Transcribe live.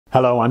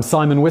Hello, I'm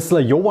Simon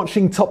Whistler. You're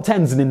watching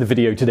TopTenz, and in the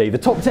video today, the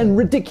top 10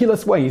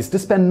 ridiculous ways to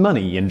spend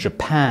money in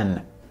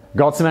Japan.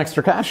 Got some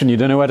extra cash and you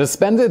don't know where to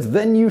spend it?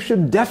 Then you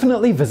should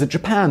definitely visit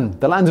Japan.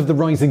 The land of the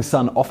rising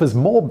sun offers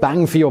more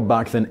bang for your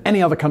buck than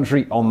any other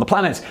country on the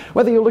planet.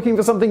 Whether you're looking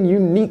for something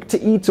unique to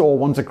eat or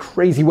want a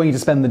crazy way to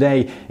spend the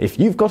day, if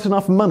you've got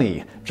enough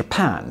money,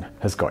 Japan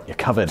has got you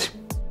covered.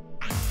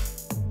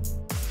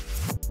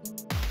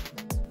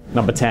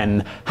 Number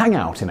 10. Hang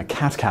out in a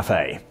cat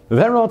cafe.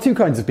 There are two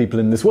kinds of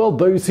people in this world,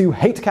 those who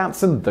hate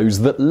cats and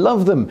those that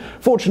love them.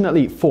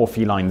 Fortunately for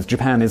felines,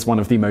 Japan is one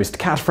of the most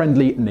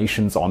cat-friendly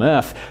nations on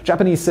Earth.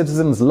 Japanese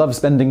citizens love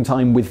spending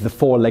time with the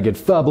four-legged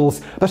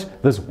furballs, but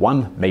there's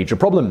one major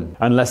problem.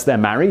 Unless they're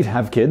married,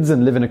 have kids,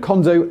 and live in a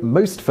condo,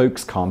 most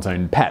folks can't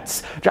own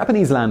pets.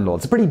 Japanese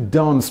landlords are pretty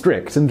darn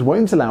strict and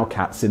won't allow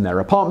cats in their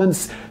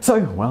apartments, so,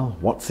 well,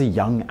 what's a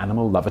young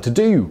animal lover to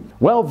do?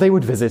 Well, they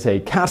would visit a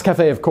cat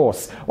cafe, of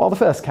course. While the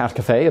first cat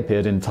cafe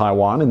appeared in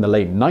Taiwan in the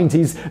late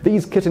 90s,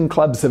 these kitten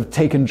clubs have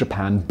taken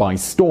Japan by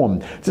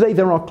storm. Today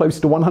there are close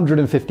to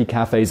 150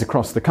 cafes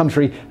across the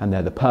country, and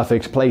they're the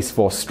perfect place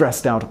for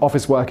stressed out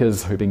office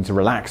workers hoping to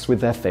relax with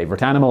their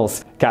favorite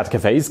animals. Cat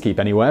cafes keep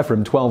anywhere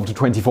from 12 to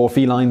 24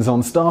 felines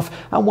on staff,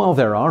 and while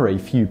there are a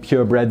few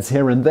purebreds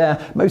here and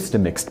there, most are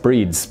mixed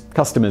breeds.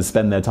 Customers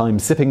spend their time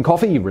sipping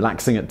coffee,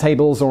 relaxing at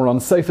tables or on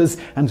sofas,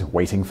 and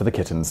waiting for the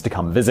kittens to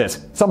come visit.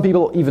 Some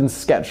people even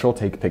sketch or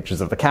take pictures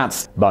of the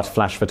cats, but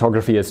flash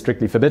photography is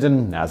strictly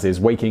forbidden, as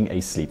is waking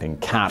a sleeping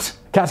cat.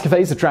 Cat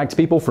cafes attract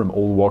people from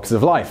all walks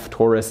of life.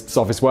 Tourists,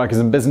 office workers,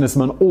 and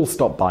businessmen all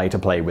stop by to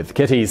play with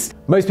kitties.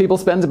 Most people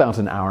spend about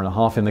an hour and a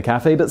half in the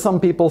cafe, but some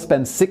people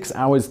spend 6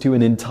 hours to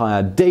an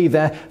entire day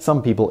there,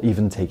 some people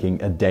even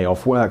taking a day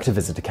off work to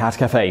visit a cat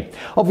cafe.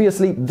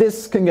 Obviously,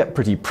 this can get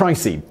pretty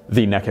pricey.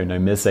 The Neko no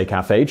Mise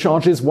cafe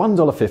charges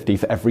 $1.50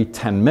 for every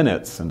 10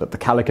 minutes, and at the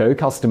Calico,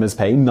 customers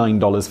pay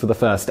 $9 for the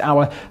first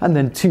hour, and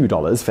then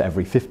 $2 for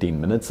every 15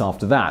 minutes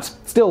after that.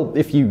 Still,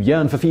 if you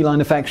yearn for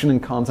feline affection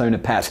and can't own a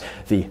pet,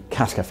 the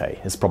cat cafe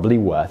is probably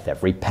worth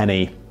every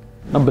penny.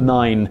 Number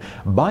 9.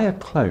 Buy a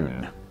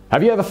clone.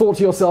 Have you ever thought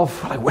to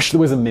yourself, I wish there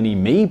was a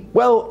mini-me?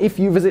 Well, if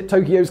you visit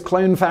Tokyo's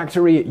clone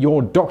factory,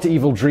 your Dr.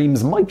 Evil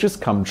dreams might just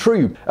come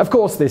true. Of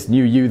course, this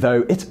new you,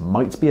 though, it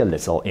might be a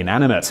little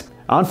inanimate.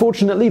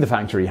 Unfortunately, the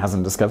factory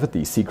hasn't discovered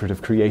the secret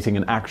of creating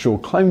an actual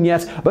clone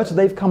yet, but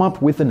they've come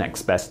up with the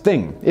next best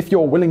thing. If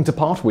you're willing to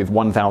part with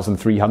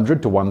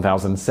 $1,300 to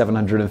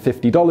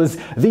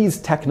 $1,750, these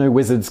techno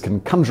wizards can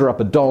conjure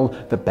up a doll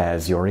that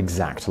bears your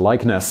exact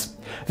likeness.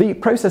 The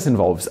process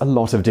involves a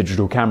lot of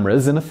digital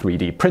cameras and a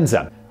 3D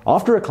printer.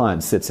 After a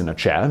client sits in a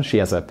chair, she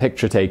has a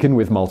picture taken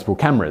with multiple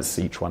cameras,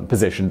 each one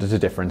positioned at a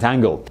different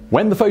angle.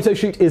 When the photo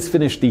shoot is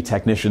finished, the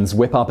technicians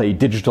whip up a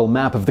digital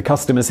map of the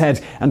customer's head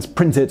and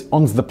print it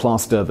onto the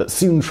plaster that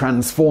soon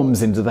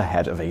transforms into the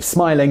head of a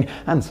smiling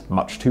and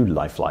much too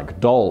lifelike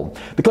doll.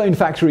 The Clone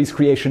Factory's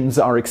creations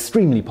are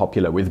extremely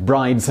popular, with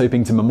brides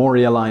hoping to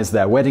memorialize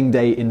their wedding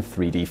day in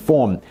 3D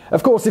form.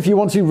 Of course, if you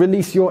want to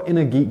release your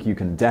inner geek, you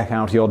can deck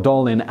out your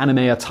doll in anime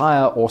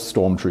attire or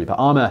stormtrooper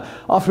armor.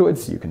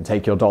 Afterwards, you can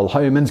take your doll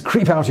home and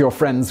creep out your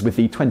friends with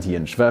the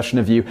 20-inch version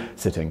of you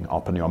sitting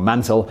up on your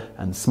mantle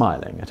and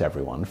smiling at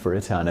everyone for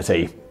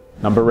eternity.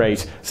 Number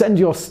 8. Send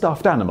your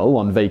stuffed animal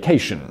on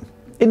vacation.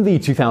 In the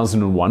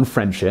 2001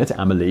 French hit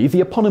Amélie,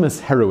 the eponymous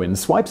heroine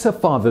swipes her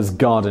father's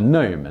garden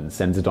gnome and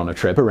sends it on a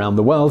trip around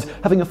the world,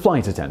 having a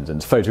flight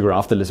attendant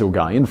photograph the little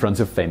guy in front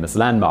of famous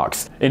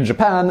landmarks. In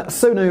Japan,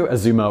 Sono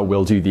Azuma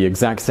will do the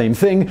exact same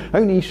thing,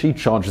 only she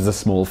charges a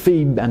small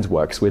fee and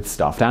works with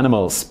stuffed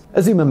animals.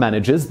 Azuma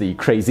manages the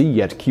crazy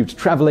yet cute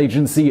travel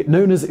agency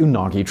known as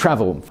Unagi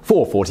Travel.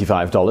 For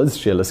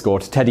 $45, she'll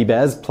escort teddy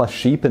bears, plush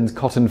sheep, and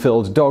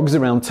cotton-filled dogs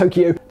around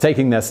Tokyo,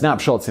 taking their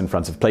snapshots in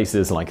front of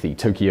places like the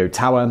Tokyo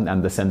Tower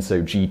and the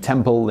Sensoji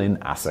Temple in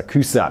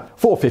Asakusa.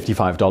 For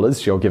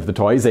 $55, she'll give the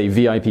toys a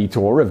VIP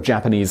tour of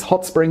Japanese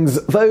hot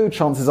springs, though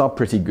chances are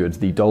pretty good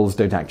the dolls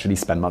don't actually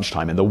spend much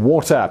time in the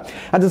water.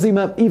 And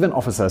Azuma even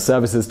offers her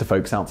services to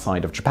folks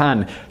outside of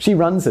Japan. She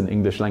runs an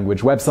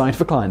English-language website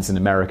for clients in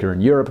America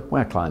and Europe,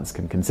 where clients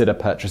can consider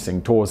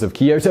purchasing tours of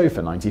Kyoto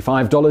for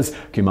 $95,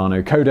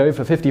 Kumano Kodo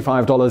for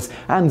 $55,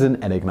 and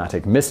an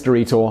enigmatic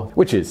mystery tour,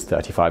 which is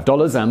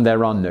 $35, and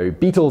there are no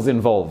beetles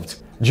involved.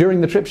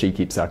 During the trip, she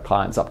keeps her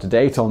clients up to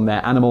date on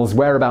their animals'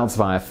 whereabouts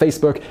via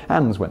Facebook,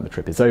 and when the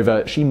trip is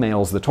over, she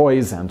mails the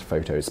toys and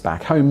photos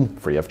back home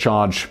free of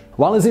charge.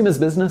 While Azuma's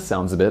business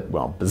sounds a bit,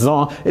 well,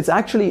 bizarre, it's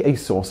actually a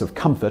source of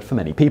comfort for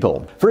many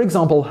people. For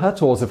example, her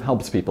tours have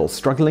helped people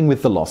struggling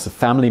with the loss of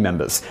family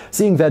members.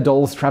 Seeing their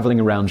dolls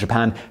traveling around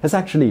Japan has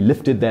actually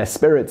lifted their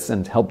spirits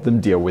and helped them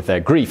deal with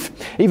their grief.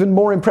 Even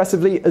more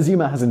impressively,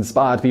 Azuma has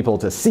inspired people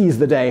to seize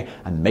the day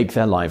and make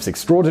their lives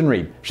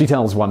extraordinary. She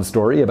tells one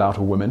story about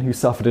a woman who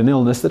suffered an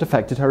illness that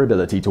affected her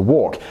ability to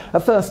walk.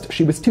 At first,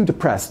 she was too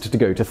depressed to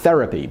go to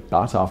therapy,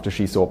 but after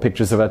she saw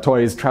pictures of her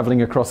toys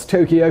traveling across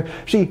Tokyo,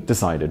 she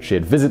decided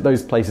she'd visit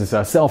those places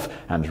herself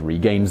and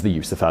regains the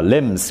use of her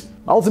limbs.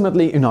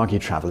 Ultimately, Unagi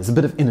Travel is a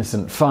bit of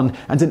innocent fun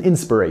and an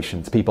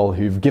inspiration to people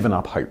who've given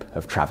up hope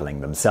of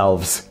traveling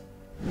themselves.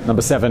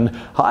 Number 7.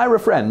 Hire a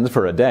friend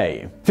for a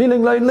day.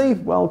 Feeling lonely?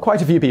 Well,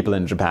 quite a few people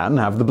in Japan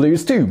have the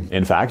blues too.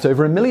 In fact,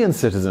 over 1 million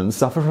citizens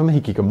suffer from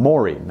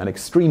hikikomori, an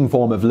extreme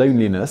form of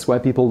loneliness where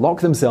people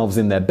lock themselves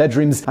in their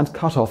bedrooms and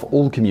cut off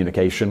all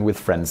communication with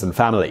friends and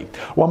family.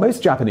 While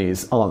most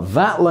Japanese aren't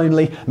that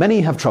lonely,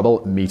 many have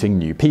trouble meeting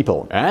new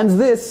people. And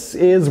this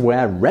is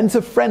where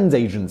rent-a-friend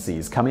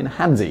agencies come in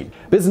handy.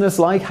 Business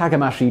like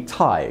Hagamashi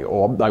Tai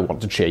or I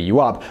Want to Cheer You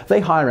Up.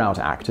 They hire out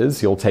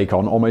actors who'll take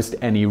on almost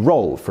any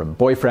role, from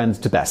boyfriend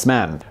to best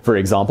man. For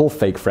example,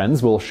 fake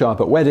friends will show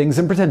up at weddings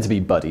and pretend to be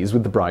buddies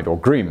with the bride or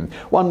groom.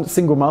 One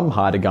single mum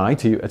hired a guy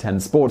to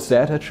attend sports day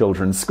at her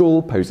children's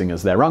school, posing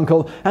as their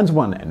uncle, and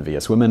one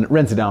envious woman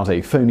rented out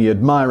a phony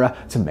admirer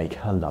to make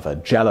her lover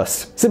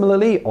jealous.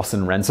 Similarly,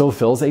 Osen Rental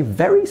fills a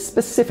very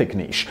specific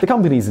niche. The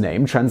company's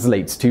name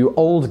translates to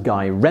Old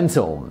Guy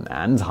Rental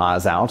and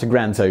hires out a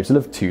grand total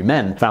of 2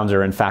 men,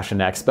 founder and fashion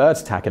expert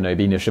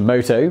Takanobi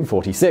Nishimoto,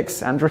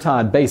 46, and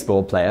retired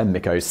baseball player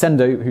Miko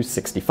Sendo, who's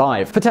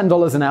 65. For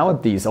 $10 an hour,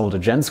 these older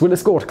gents will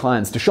escort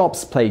clients to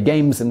shops, play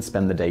games, and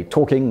spend the day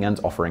talking and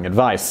offering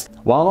advice.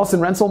 While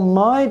Osen Rental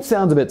might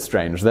sound a bit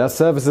strange, their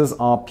services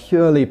are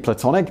purely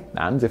platonic,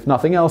 and if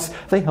nothing else,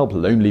 they help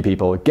lonely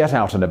people get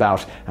out and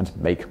about and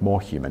make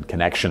more human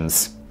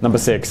connections. Number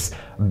 6.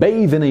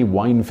 Bathe in a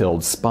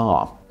wine-filled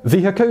spa. The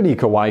Hakone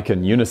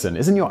Kawaikan Unison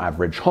isn't your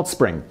average hot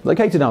spring.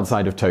 Located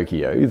outside of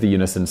Tokyo, the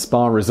Unison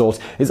Spa Resort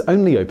is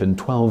only open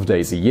 12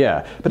 days a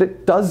year, but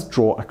it does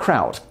draw a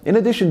crowd. In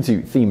addition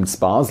to themed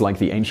spas like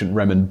the ancient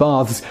Roman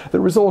baths,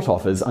 the resort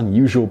offers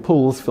unusual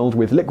pools filled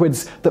with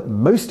liquids that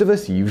most of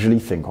us usually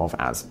think of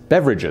as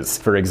beverages.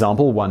 For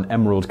example, one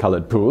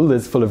emerald-colored pool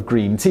is full of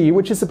green tea,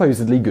 which is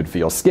supposedly good for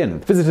your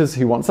skin. Visitors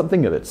who want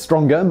something a bit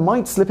stronger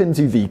might slip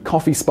into the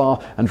coffee spa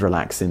and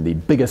relax in the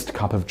biggest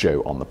cup of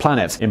joe on the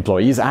planet.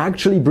 Employees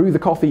actually brew the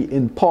coffee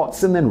in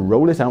pots and then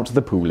roll it out to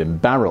the pool in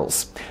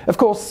barrels. Of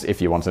course,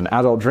 if you want an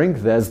adult drink,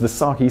 there's the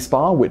sake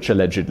spa, which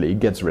allegedly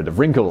gets rid of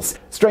wrinkles.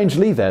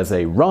 Strangely, there's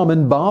a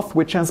ramen bath,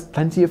 which has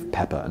plenty of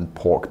pepper and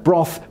pork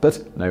broth,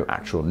 but no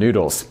actual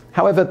noodles.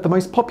 However, the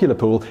most popular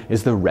pool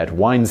is the red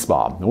wine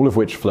spa, all of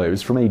which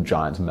flows from a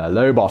giant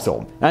Merlot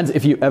bottle. And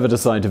if you ever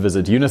decide to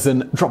visit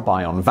Unison, drop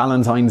by on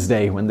Valentine's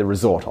Day when the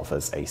resort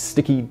offers a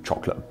sticky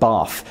chocolate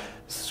bath.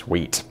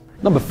 Sweet.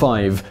 Number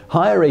 5.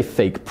 Hire a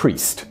fake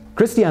priest.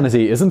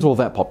 Christianity isn't all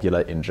that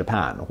popular in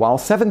Japan. While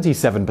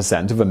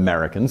 77% of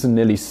Americans and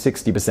nearly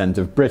 60%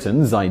 of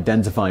Britons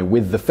identify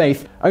with the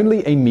faith,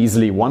 only a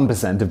measly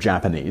 1% of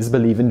Japanese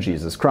believe in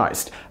Jesus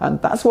Christ.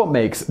 And that's what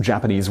makes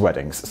Japanese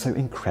weddings so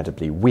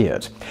incredibly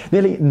weird.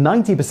 Nearly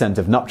 90%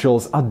 of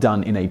nuptials are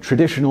done in a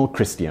traditional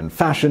Christian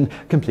fashion,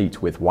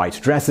 complete with white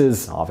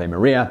dresses, Ave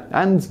Maria,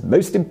 and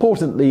most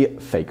importantly,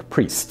 fake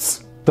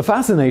priests. The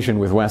fascination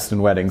with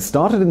Western weddings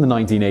started in the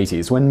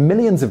 1980s when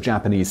millions of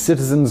Japanese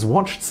citizens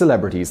watched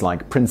celebrities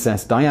like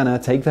Princess Diana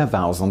take their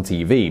vows on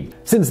TV.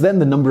 Since then,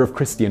 the number of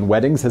Christian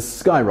weddings has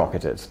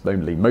skyrocketed.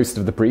 Only most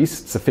of the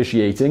priests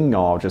officiating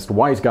are just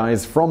white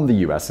guys from the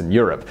US and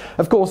Europe.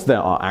 Of course,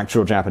 there are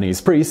actual Japanese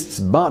priests,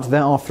 but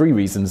there are 3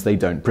 reasons they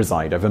don't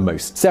preside over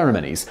most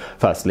ceremonies.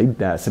 Firstly,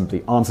 there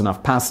simply aren't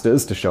enough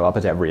pastors to show up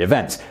at every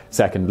event.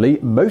 Secondly,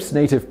 most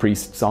native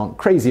priests aren't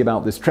crazy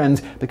about this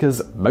trend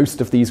because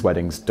most of these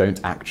weddings don't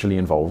actually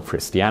involve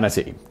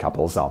Christianity.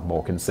 Couples are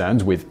more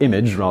concerned with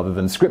image rather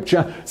than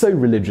scripture, so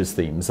religious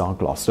themes are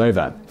glossed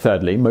over.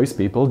 Thirdly, most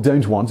people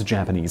don't want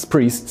Japanese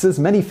priests as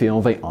many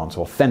feel they aren't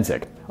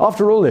authentic.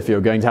 After all, if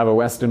you're going to have a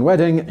Western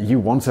wedding, you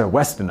want a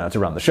Westerner to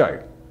run the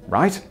show,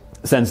 right?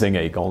 Sensing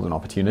a golden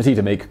opportunity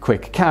to make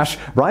quick cash,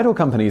 bridal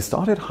companies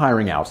started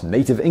hiring out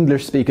native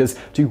English speakers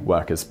to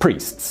work as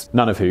priests,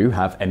 none of who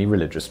have any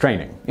religious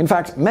training. In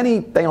fact, many,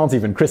 they aren't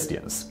even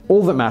Christians.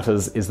 All that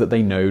matters is that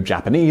they know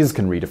Japanese,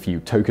 can read a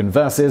few token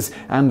verses,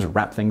 and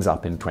wrap things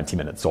up in 20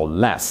 minutes or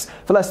less.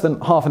 For less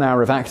than half an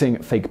hour of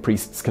acting, fake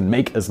priests can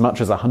make as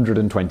much as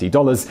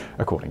 $120,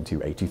 according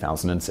to a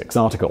 2006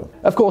 article.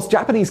 Of course,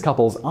 Japanese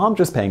couples aren't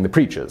just paying the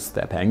preachers,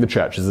 they're paying the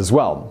churches as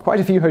well.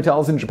 Quite a few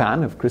hotels in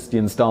Japan have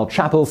Christian-style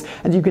chapels,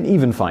 and you can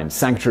even find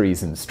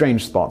sanctuaries in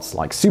strange spots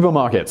like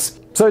supermarkets.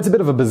 So it's a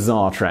bit of a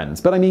bizarre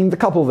trend, but I mean, the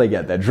couple, they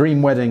get their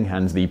dream wedding,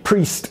 and the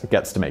priest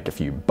gets to make a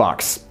few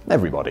bucks.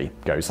 Everybody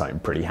goes home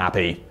pretty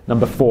happy.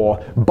 Number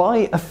 4.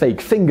 Buy a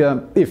fake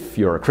finger if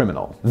you're a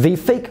criminal. The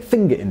fake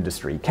finger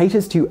industry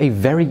caters to a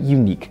very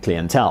unique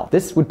clientele.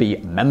 This would be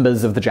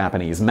members of the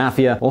Japanese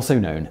mafia, also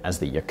known as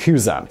the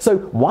Yakuza. So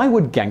why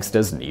would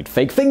gangsters need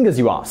fake fingers,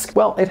 you ask?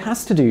 Well, it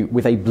has to do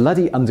with a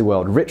bloody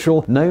underworld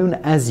ritual known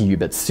as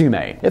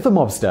yubitsume. If a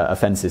mobster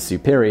offends his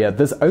superior,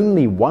 there's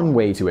only one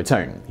way to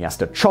atone. He has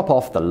to chop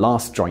off the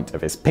last joint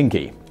of his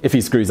pinky. If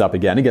he screws up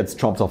again, he gets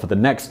chopped off at the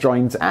next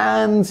joint,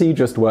 and he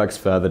just works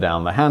further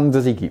down the hand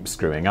as he keeps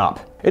screwing up.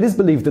 It is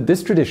believed that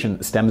this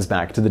tradition stems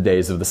back to the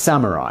days of the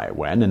samurai,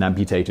 when an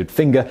amputated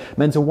finger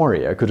meant a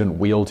warrior couldn't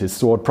wield his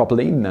sword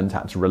properly and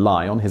had to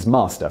rely on his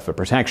master for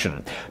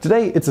protection.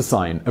 Today, it's a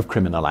sign of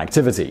criminal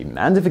activity,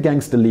 and if a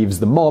gangster leaves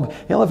the mob,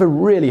 he'll have a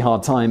really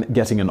hard time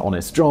getting an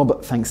honest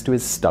job thanks to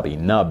his stubby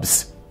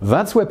nubs.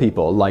 That's where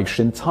people like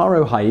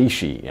Shintaro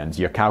Haishi and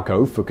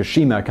Yakako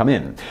Fukushima come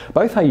in.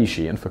 Both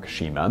Haishi and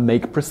Fukushima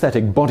make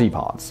prosthetic body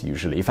parts,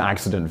 usually for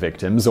accident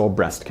victims or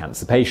breast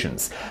cancer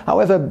patients.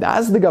 However,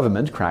 as the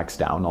government cracks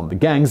down on the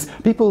gangs,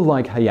 people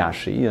like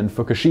Hayashi and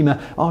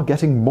Fukushima are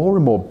getting more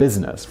and more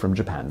business from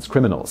Japan's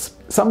criminals.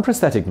 Some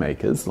prosthetic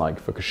makers, like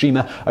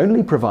Fukushima,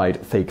 only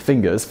provide fake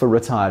fingers for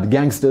retired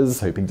gangsters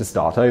hoping to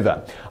start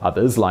over.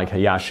 Others, like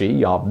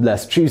Hayashi, are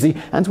less choosy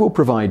and will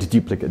provide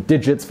duplicate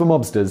digits for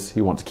mobsters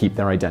who want to keep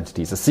their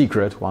identities a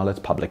secret while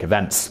at public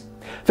events.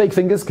 Fake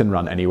fingers can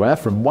run anywhere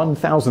from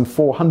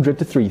 $1,400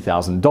 to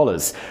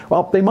 $3,000.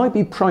 While they might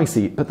be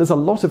pricey, but there's a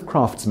lot of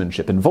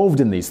craftsmanship involved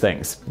in these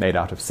things. Made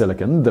out of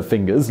silicone, the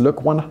fingers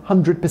look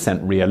 100%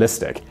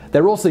 realistic.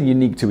 They're also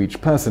unique to each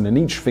person, and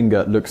each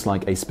finger looks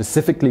like a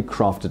specifically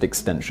crafted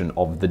extension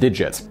of the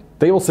digit.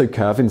 They also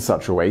curve in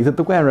such a way that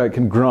the wearer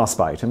can grasp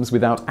items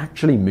without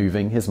actually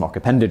moving his mock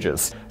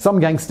appendages.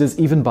 Some gangsters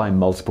even buy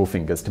multiple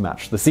fingers to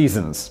match the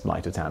seasons,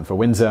 lighter tan for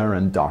winter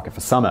and darker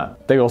for summer.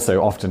 They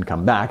also often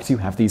come back to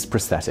have these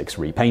prosthetics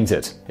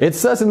repainted. It's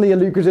certainly a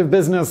lucrative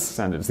business,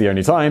 and it's the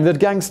only time that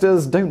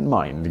gangsters don't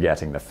mind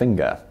getting the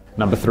finger.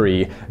 Number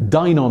 3.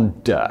 Dine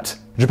On Dirt.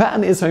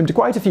 Japan is home to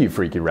quite a few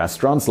freaky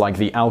restaurants like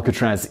the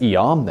Alcatraz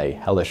ER, a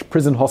hellish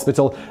prison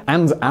hospital,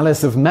 and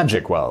Alice of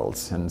Magic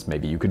World, and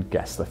maybe you could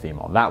guess the theme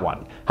on that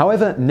one.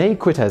 However, Ne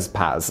Quites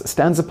Paz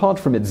stands apart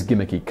from its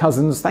gimmicky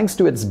cousins thanks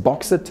to its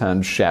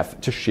boxer-turned-chef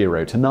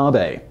Toshiro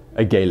Tanabe.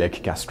 A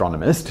Gaelic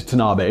gastronomist,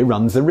 Tanabe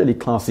runs a really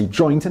classy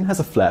joint and has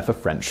a flair for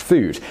French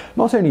food.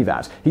 Not only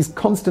that, he's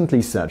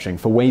constantly searching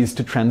for ways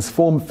to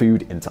transform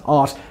food into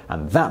art,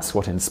 and that's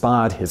what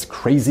inspired his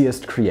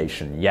craziest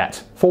creation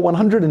yet. For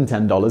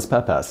 $110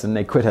 per person,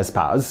 Ne Quites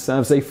Paz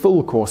serves a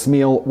full-course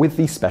meal with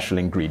the special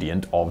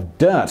ingredient of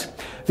dirt.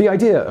 The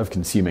idea of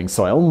consuming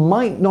soil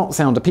might not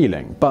sound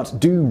appealing, but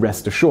do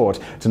rest assured,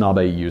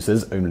 Tanabe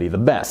uses only the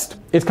best.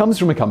 It comes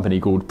from a company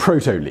called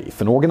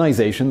Protoleaf, an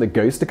organization that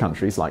goes to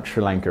countries like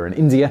Sri Lanka and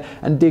India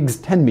and digs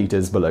 10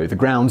 meters below the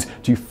ground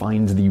to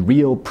find the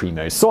real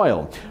primo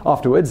soil.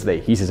 Afterwards, they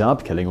heat it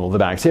up, killing all the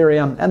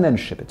bacteria, and then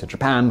ship it to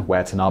Japan,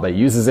 where Tanabe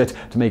uses it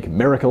to make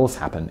miracles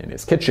happen in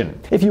his kitchen.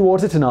 If you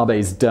order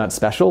Tanabe's dirt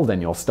special,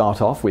 then you'll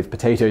start off with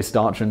potato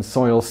starch and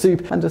soil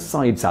soup and a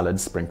side salad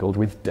sprinkled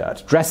with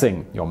dirt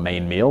dressing. Your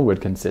main meal would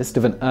consist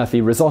of an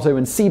earthy risotto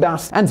and sea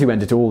bass, and to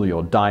end it all,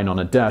 you'll dine on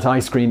a dirt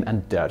ice cream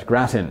and dirt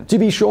gratin. To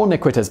be sure, Ne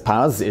Quites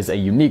Paz is a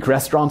unique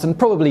restaurant and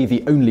probably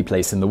the only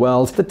place in the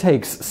world that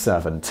takes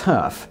surf and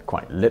turf,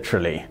 quite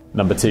literally.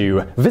 Number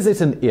 2.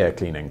 Visit an ear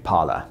cleaning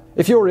parlor.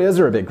 If your ears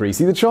are a bit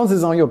greasy, the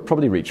chances are you'll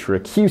probably reach for a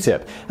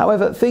Q-tip.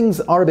 However, things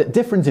are a bit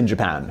different in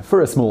Japan.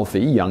 For a small fee,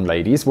 young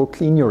ladies will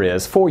clean your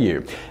ears for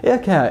you. Ear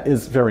care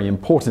is very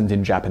important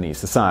in Japanese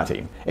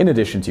society. In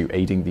addition to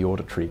aiding the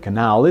auditory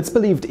canal, it's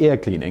believed ear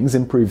cleanings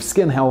improve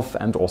skin health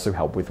and also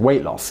help with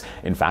weight loss.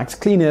 In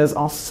fact, clean ears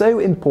are so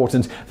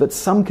important that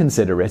some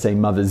consider it a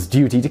mother's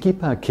duty to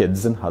keep her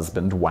kids and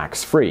husband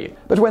wax-free.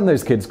 But when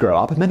those kids grow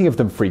up, many of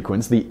them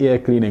frequent the ear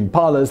cleaning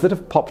parlors that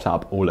have popped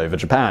up all over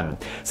Japan.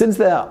 Since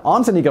there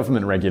aren't any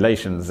government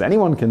regulations,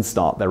 anyone can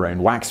start their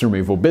own wax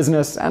removal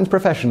business, and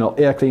professional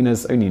ear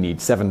cleaners only need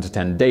 7 to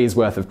 10 days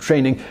worth of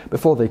training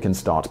before they can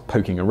start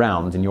poking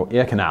around in your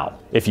ear canal.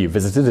 If you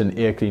visited an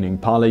ear cleaning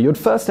parlor, you'd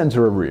first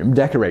enter a room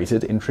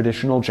decorated in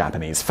traditional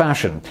Japanese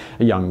fashion.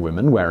 A young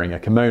woman wearing a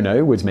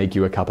kimono would make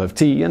you a cup of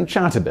tea and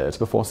chat a bit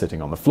before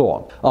sitting on the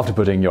floor. After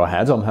putting your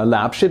head on her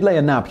lap, she'd lay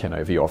a napkin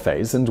over your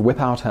face and whip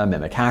out her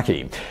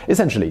mimikaki.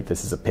 Essentially,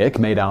 this is a pick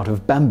made out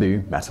of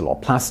bamboo, metal or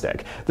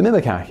plastic. The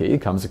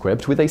mimikaki comes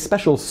equipped with a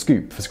special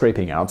scoop for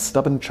scraping out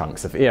stubborn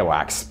chunks of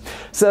earwax.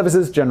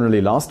 Services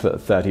generally last for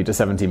 30 to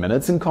 70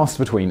 minutes and cost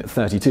between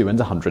 $32 and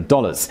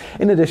 $100.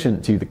 In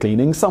addition to the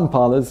cleaning, some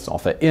parlors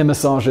offer ear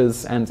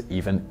massages and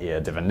even ear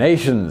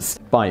divinations.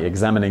 By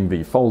examining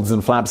the folds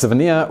and flaps of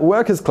an ear,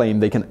 workers claim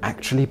they can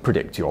actually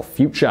predict your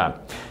future.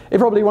 It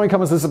probably won't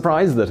come as a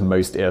surprise that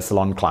most ear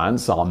salon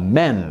clients are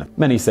men.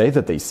 Many say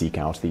that they seek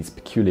out these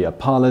peculiar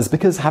parlors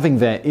because having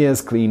their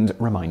ears cleaned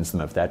reminds them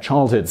of their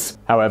childhoods.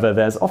 However,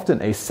 there's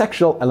often a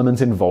sexual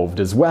element involved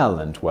as well,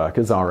 and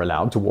workers are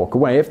allowed to walk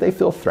away if they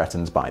feel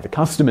threatened by the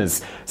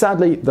customers.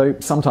 Sadly, though,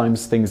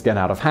 sometimes things get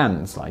out of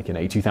hand, like in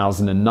a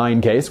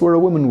 2009 case where a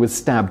woman was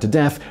stabbed to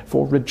death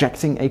for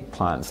rejecting a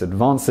client's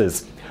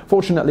advances.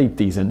 Fortunately,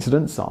 these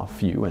incidents are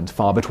few and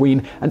far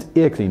between, and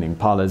ear cleaning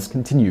parlors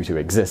continue to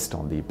exist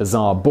on the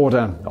bizarre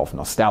border of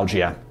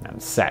nostalgia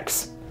and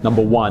sex.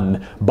 Number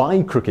 1.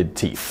 Buy crooked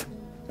teeth.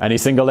 Any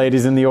single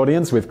ladies in the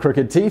audience with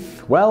crooked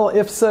teeth? Well,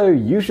 if so,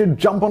 you should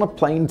jump on a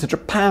plane to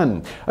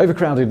Japan.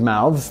 Overcrowded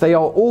mouths, they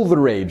are all the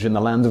rage in the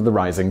land of the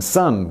rising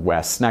sun,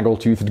 where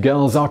snaggle-toothed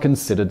girls are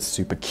considered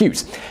super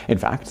cute. In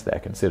fact,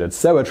 they're considered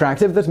so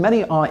attractive that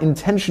many are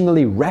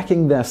intentionally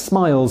wrecking their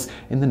smiles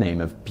in the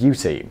name of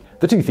beauty.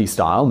 The toothy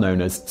style,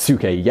 known as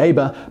tsuke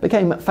yeba,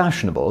 became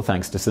fashionable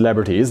thanks to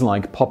celebrities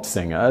like pop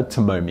singer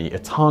Tomomi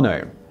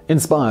Itano.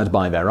 Inspired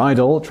by their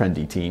idol,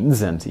 trendy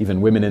teens and even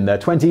women in their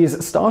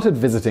 20s started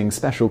visiting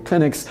special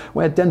clinics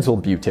where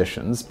dental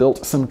beauticians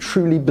built some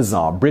truly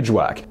bizarre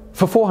bridgework.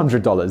 For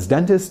 $400,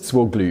 dentists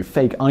will glue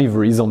fake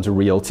ivories onto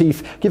real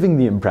teeth, giving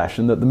the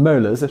impression that the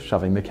molars are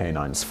shoving the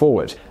canines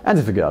forward. And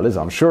if a girl is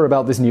unsure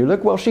about this new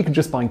look, well, she can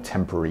just buy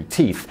temporary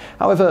teeth.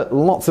 However,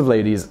 lots of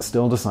ladies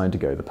still decide to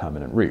go the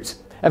permanent route.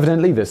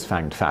 Evidently, this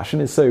fanged fashion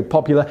is so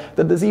popular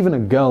that there's even a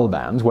girl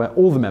band where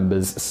all the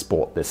members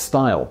sport this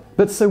style.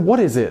 But so what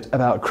is it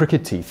about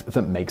crooked teeth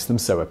that makes them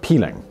so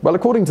appealing? Well,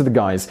 according to the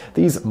guys,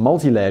 these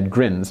multi-layered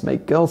grins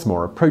make girls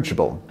more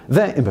approachable.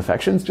 Their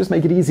imperfections just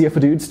make it easier for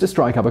dudes to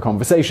strike up a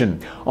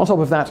conversation. On top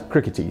of that,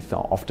 crooked teeth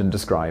are often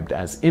described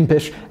as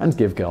impish and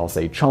give girls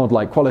a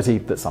childlike quality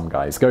that some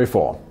guys go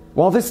for.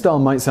 While this style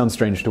might sound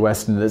strange to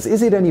Westerners,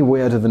 is it any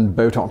weirder than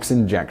Botox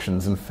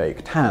injections and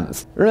fake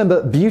tans?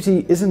 Remember,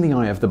 beauty is in the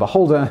eye of the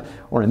beholder,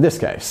 or in this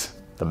case,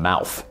 the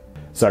mouth.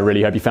 So I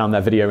really hope you found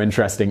that video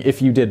interesting.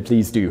 If you did,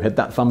 please do hit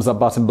that thumbs up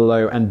button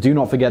below, and do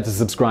not forget to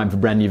subscribe for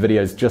brand new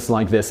videos just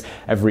like this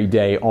every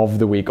day of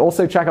the week.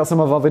 Also, check out some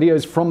of our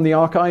videos from the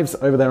archives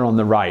over there on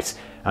the right.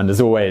 And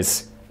as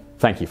always,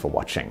 thank you for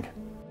watching.